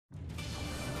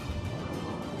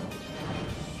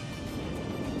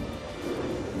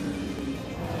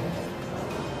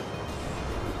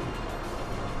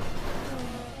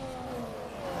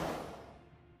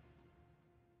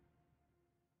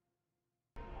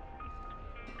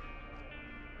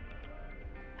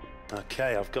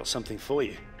Okay, I've got something for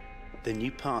you. The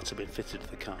new parts have been fitted to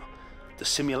the car. The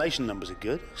simulation numbers are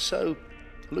good, so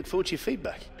I look forward to your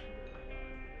feedback.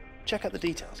 Check out the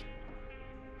details.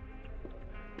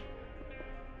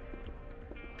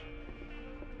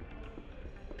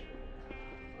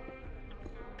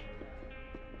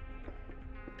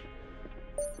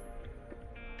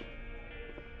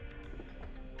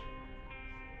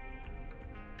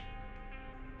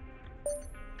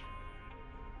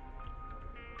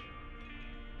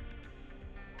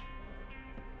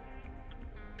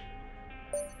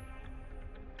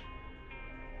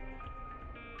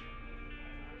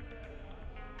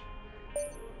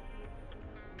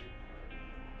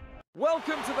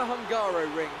 Welcome to the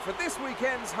Hungaro Ring for this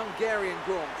weekend's Hungarian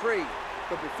Grand Prix.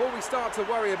 But before we start to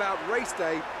worry about race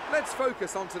day, let's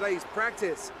focus on today's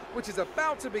practice, which is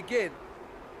about to begin.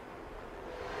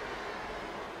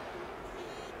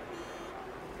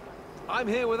 I'm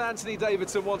here with Anthony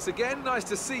Davidson once again. Nice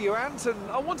to see you, Ant,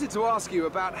 and I wanted to ask you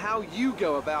about how you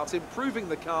go about improving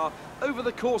the car over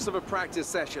the course of a practice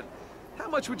session. How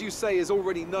much would you say is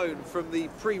already known from the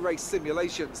pre-race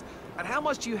simulations? And how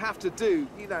much do you have to do,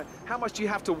 how much do you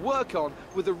have to work on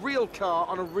with a real car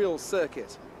on a real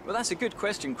circuit? Well, that's a good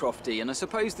question, Crofty, and I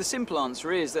suppose the simple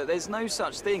answer is that there's no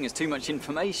such thing as too much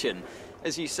information.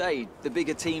 As you say, the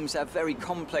bigger teams have very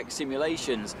complex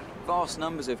simulations, vast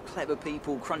numbers of clever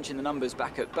people crunching the numbers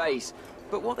back at base.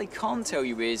 But what they can't tell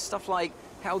you is stuff like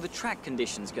how the track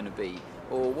condition's going to be,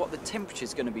 or what the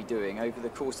temperature's going to be doing over the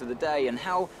course of the day, and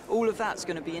how all of that's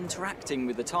going to be interacting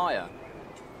with the tyre.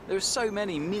 There are so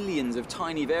many millions of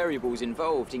tiny variables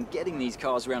involved in getting these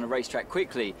cars around a racetrack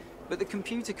quickly, but the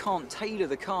computer can't tailor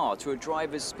the car to a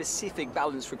driver's specific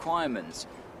balance requirements.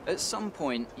 At some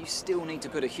point, you still need to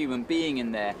put a human being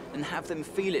in there and have them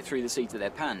feel it through the seat of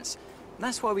their pants. And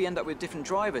that's why we end up with different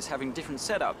drivers having different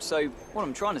setups. So what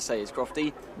I'm trying to say is,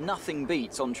 Crofty, nothing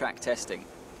beats on-track testing.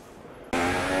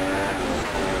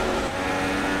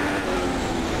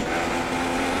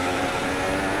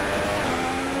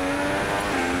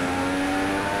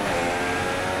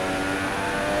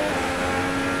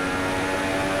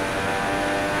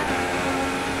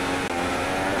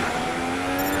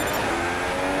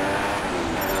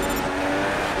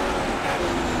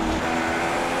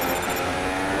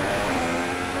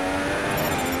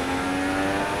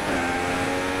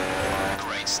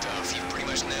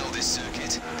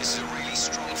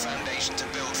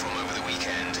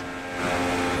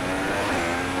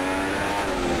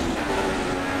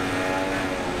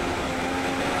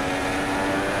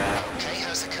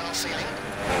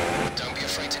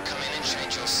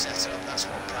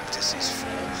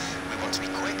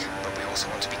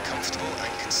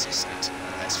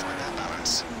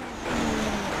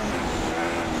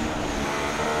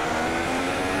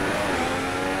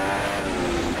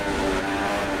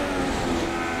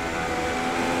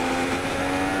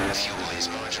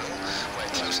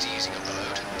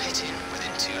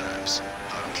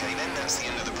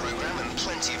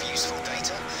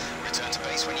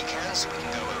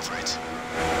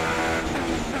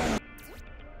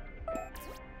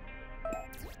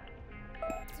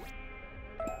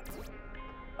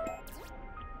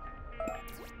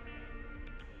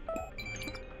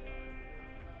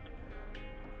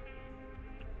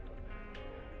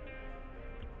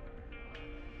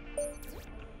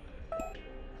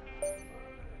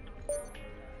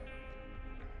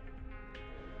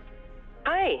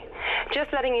 Hi,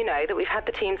 just letting you know that we've had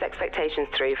the team's expectations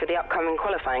through for the upcoming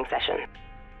qualifying session.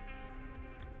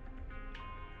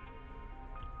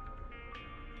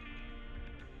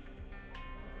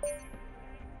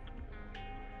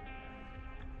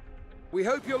 We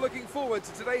hope you're looking forward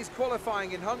to today's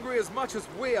qualifying in Hungary as much as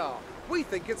we are. We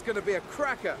think it's going to be a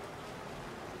cracker.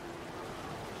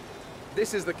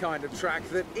 This is the kind of track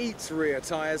that eats rear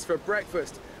tyres for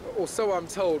breakfast, or so I'm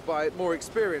told by more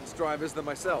experienced drivers than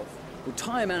myself. Well,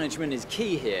 tyre management is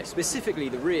key here, specifically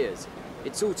the rears.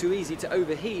 It's all too easy to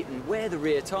overheat and wear the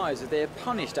rear tyres as they're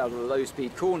punished out of the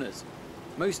low-speed corners.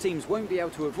 Most teams won't be able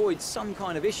to avoid some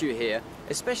kind of issue here,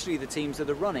 especially the teams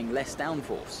that are running less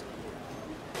downforce.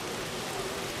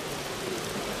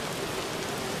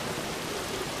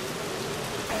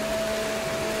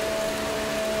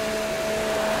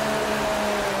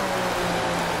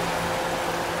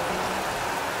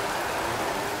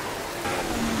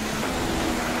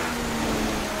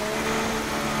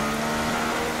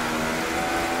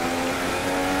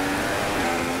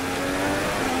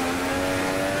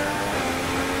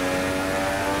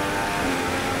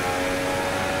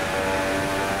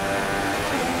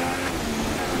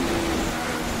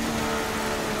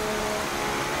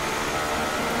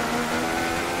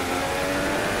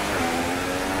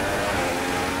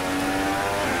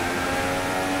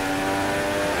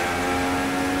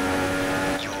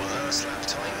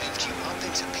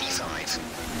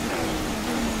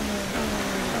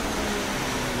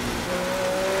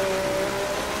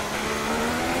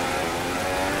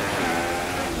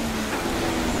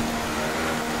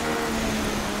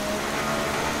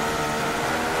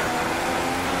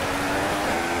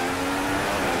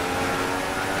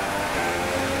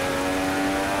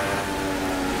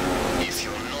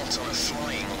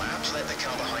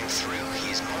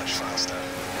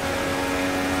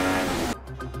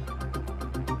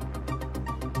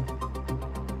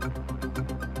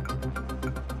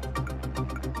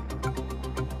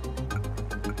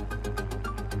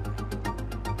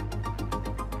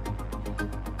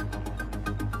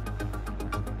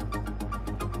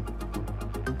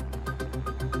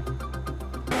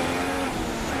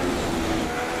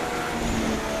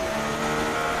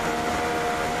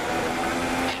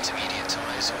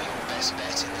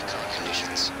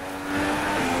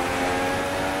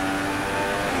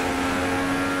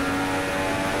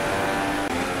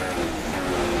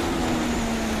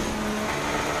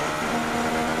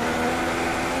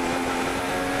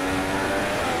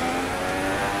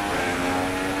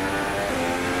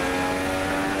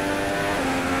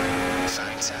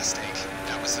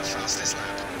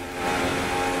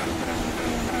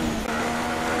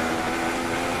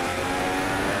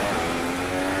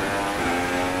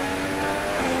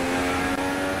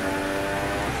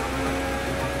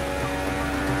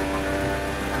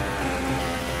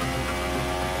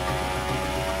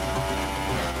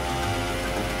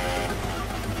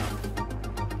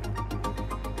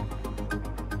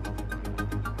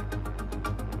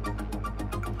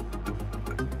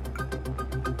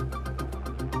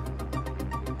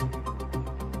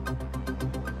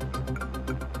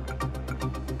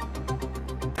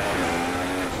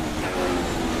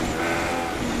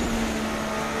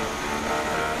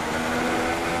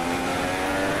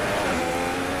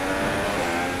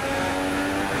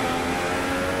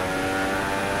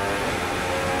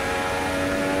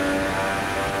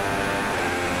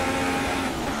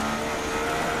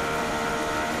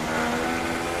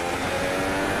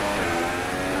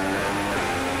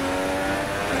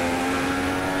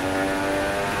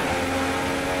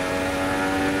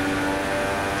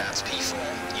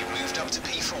 to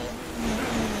P4.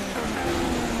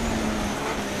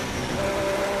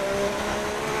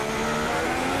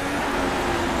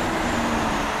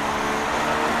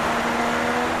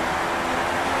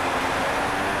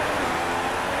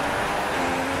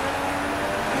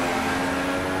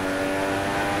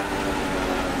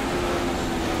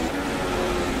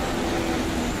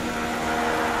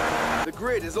 The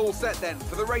grid is all set then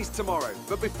for the race tomorrow.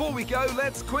 But before we go,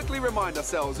 let's quickly remind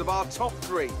ourselves of our top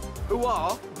three, who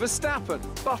are Verstappen,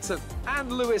 Button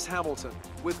and Lewis Hamilton.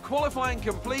 With qualifying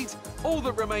complete, all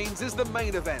that remains is the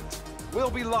main event.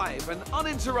 We'll be live and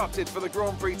uninterrupted for the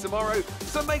Grand Prix tomorrow,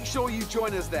 so make sure you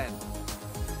join us then.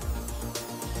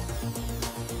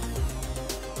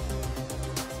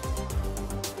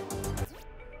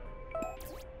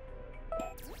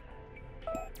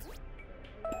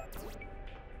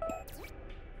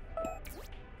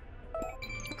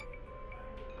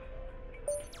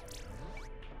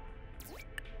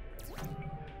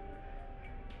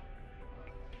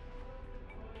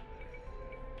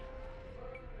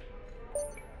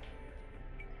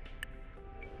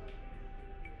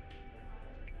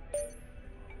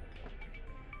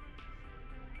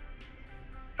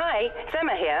 Hi, it's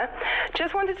Emma here.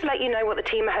 Just wanted to let you know what the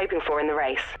team are hoping for in the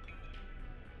race.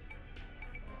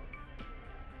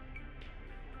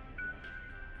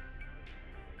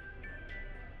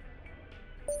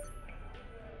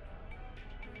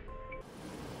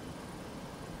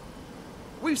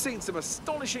 We've seen some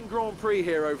astonishing Grand Prix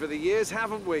here over the years,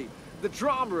 haven't we? The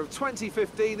drama of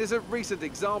 2015 is a recent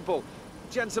example.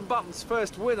 Jenson Button's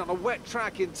first win on a wet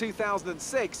track in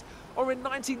 2006, or in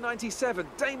 1997,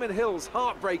 Damon Hill's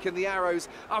heartbreak in the Arrows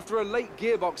after a late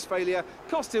gearbox failure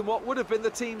cost him what would have been the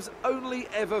team's only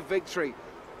ever victory.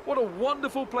 What a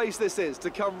wonderful place this is to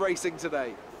come racing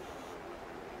today.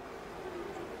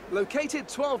 Located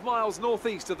 12 miles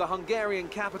northeast of the Hungarian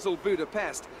capital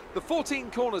Budapest, the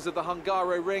 14 corners of the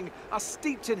Hungaroring are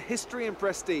steeped in history and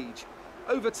prestige.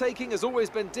 Overtaking has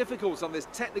always been difficult on this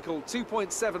technical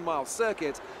 2.7-mile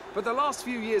circuit, but the last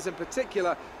few years in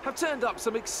particular have turned up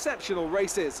some exceptional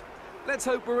races. Let's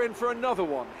hope we're in for another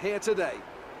one here today.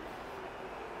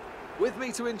 With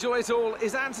me to enjoy it all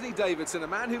is Anthony Davidson, a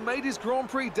man who made his Grand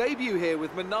Prix debut here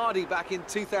with Minardi back in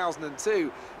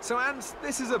 2002. So, Ant,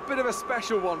 this is a bit of a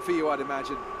special one for you, I'd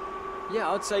imagine.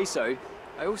 Yeah, I'd say so.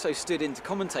 I also stood in to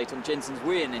commentate on Jenson's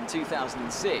win in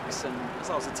 2006, and as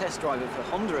I was a test driver for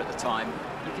Honda at the time,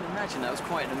 you can imagine that was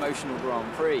quite an emotional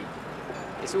Grand Prix.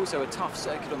 It's also a tough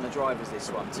circuit on the drivers, this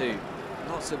one too.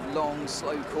 Lots of long,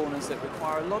 slow corners that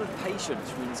require a lot of patience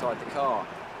from inside the car.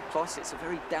 Plus, it's a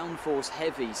very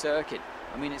downforce-heavy circuit.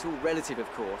 I mean, it's all relative,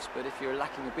 of course, but if you're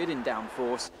lacking a bit in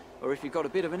downforce, or if you've got a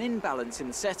bit of an imbalance in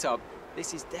the setup,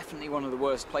 this is definitely one of the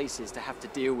worst places to have to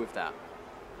deal with that.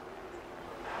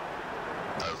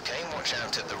 Okay, watch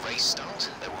out at the race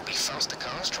start. There will be faster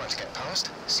cars trying to get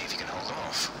past. See if you can hold them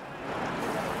off.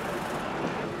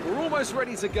 We're almost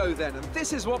ready to go then, and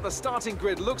this is what the starting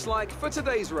grid looks like for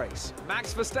today's race.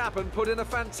 Max Verstappen put in a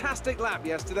fantastic lap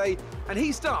yesterday, and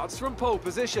he starts from pole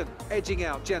position, edging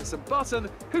out Jenson Button,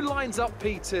 who lines up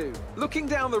P2. Looking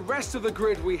down the rest of the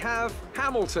grid, we have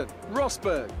Hamilton,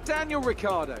 Rosberg, Daniel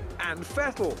Ricciardo, and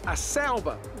Vettel,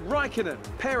 Sauber, Raikkonen,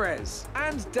 Perez,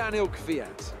 and Daniel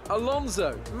Kvyat.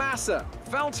 Alonso, Massa,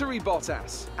 Valtteri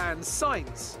Bottas, and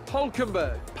Sainz,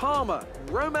 Hülkenberg, Palmer,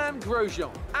 Romain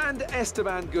Grosjean, and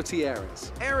Esteban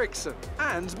Gutierrez, Ericsson,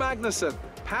 and Magnussen,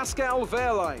 Pascal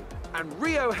Wehrlein, and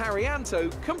Rio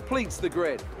Haryanto completes the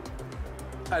grid.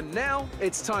 And now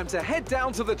it's time to head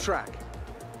down to the track.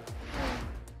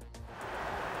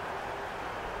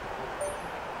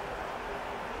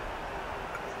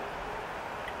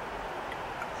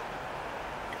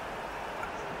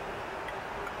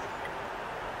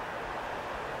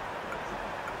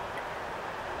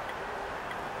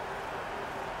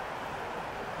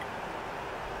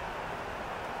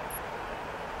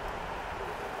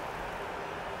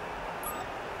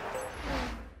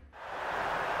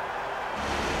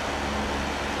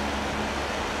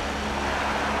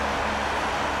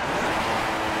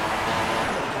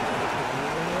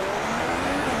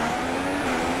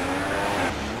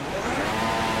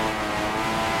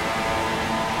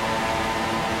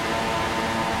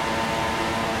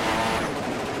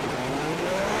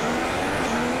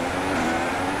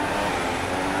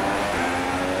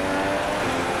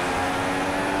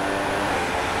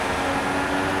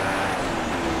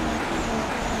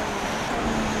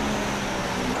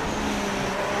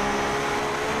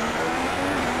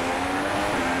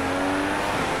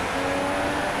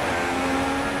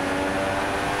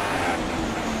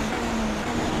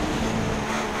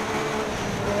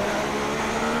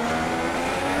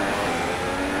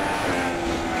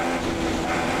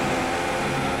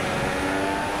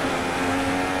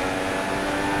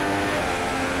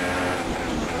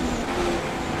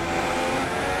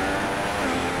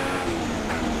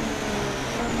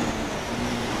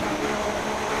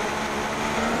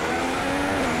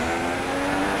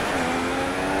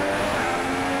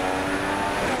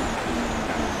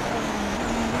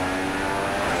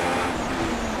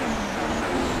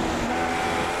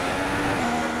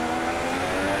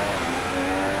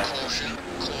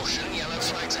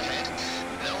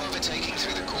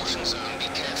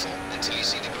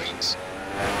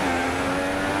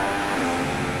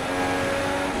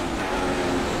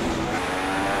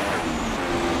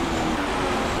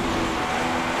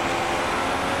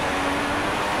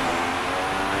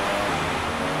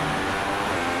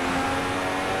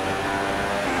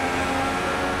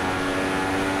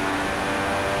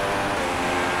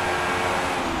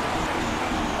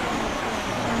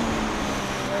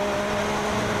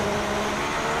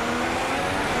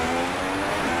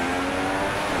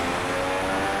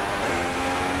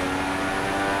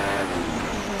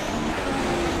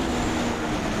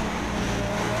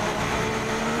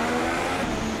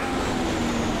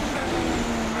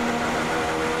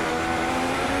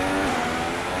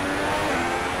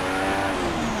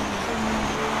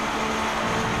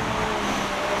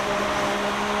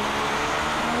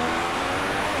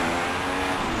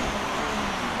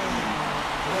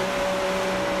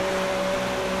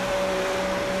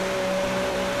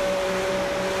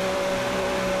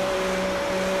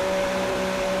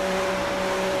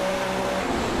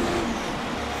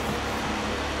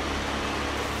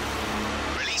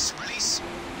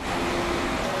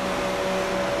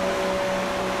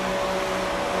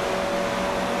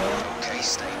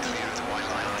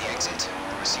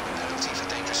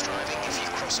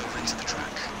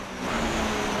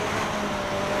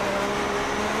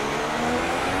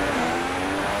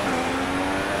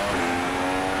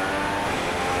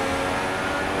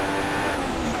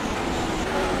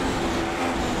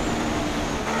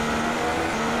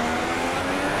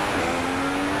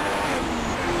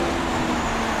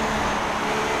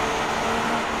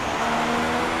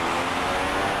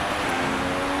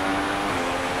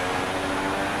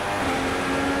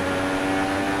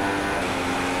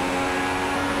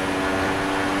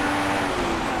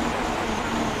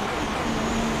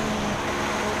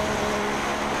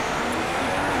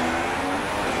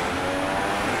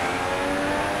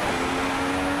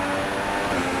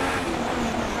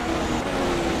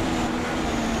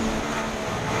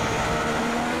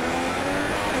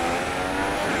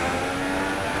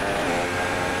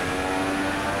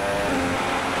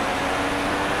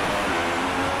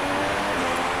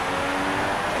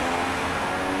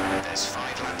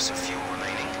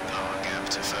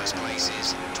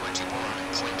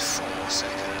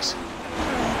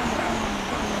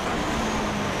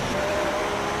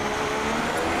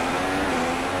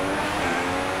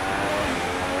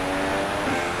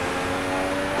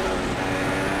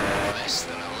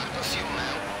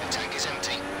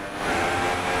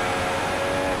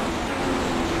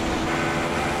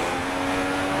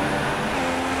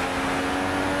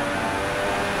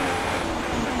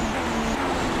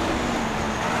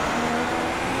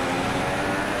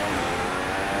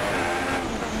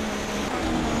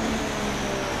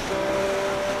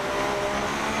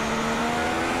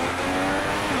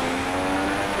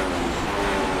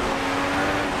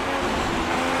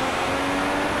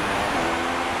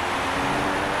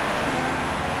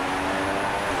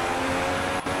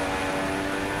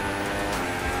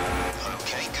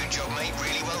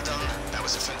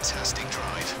 was a fantastic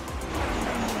drive.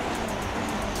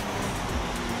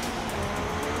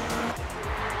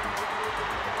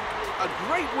 A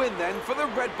great win then for the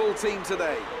Red Bull team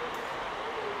today.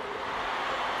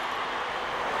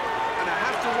 And I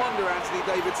have to wonder, Anthony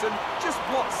Davidson, just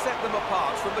what set them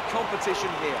apart from the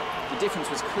competition here. The difference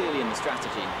was clearly in the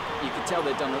strategy. You could tell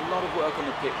they'd done a lot of work on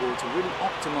the pit wall to really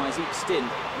optimise each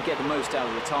stint and get the most out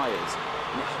of the tyres.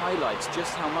 And it highlights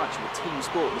just how much of a team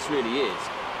sport this really is.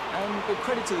 But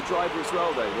credit to the driver as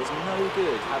well, though. There's no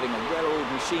good having a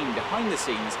well-oiled machine behind the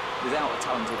scenes without a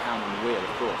talented hand on the wheel,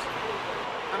 of course.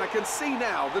 And I can see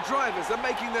now the drivers are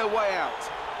making their way out.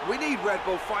 We need Red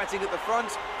Bull fighting at the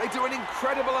front. They do an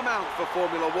incredible amount for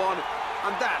Formula One.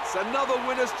 And that's another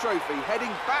winner's trophy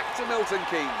heading back to Milton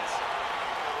Keynes.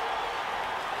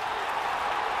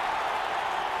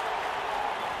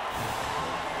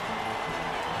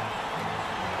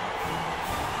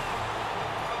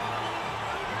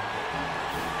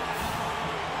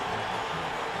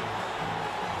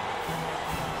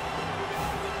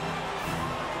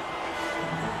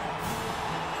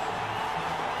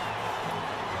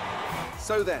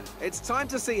 So then, it's time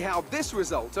to see how this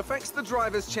result affects the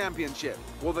Drivers' Championship.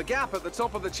 Well, the gap at the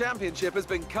top of the championship has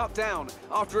been cut down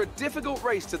after a difficult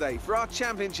race today for our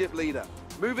championship leader.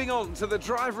 Moving on to the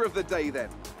driver of the day then.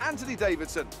 Anthony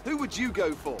Davidson, who would you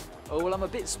go for? Oh, well, I'm a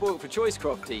bit spoilt for choice,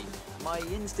 Crofty. My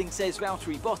instinct says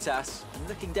Valtteri Bottas, and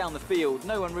looking down the field,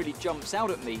 no one really jumps out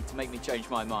at me to make me change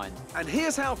my mind. And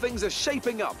here's how things are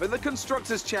shaping up in the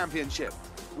Constructors' Championship.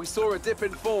 We saw a dip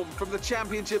in form from the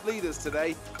championship leaders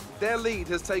today. Their lead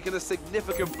has taken a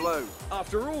significant blow.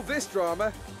 After all this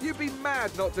drama, you'd be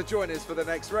mad not to join us for the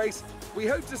next race. We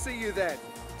hope to see you then.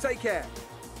 Take care.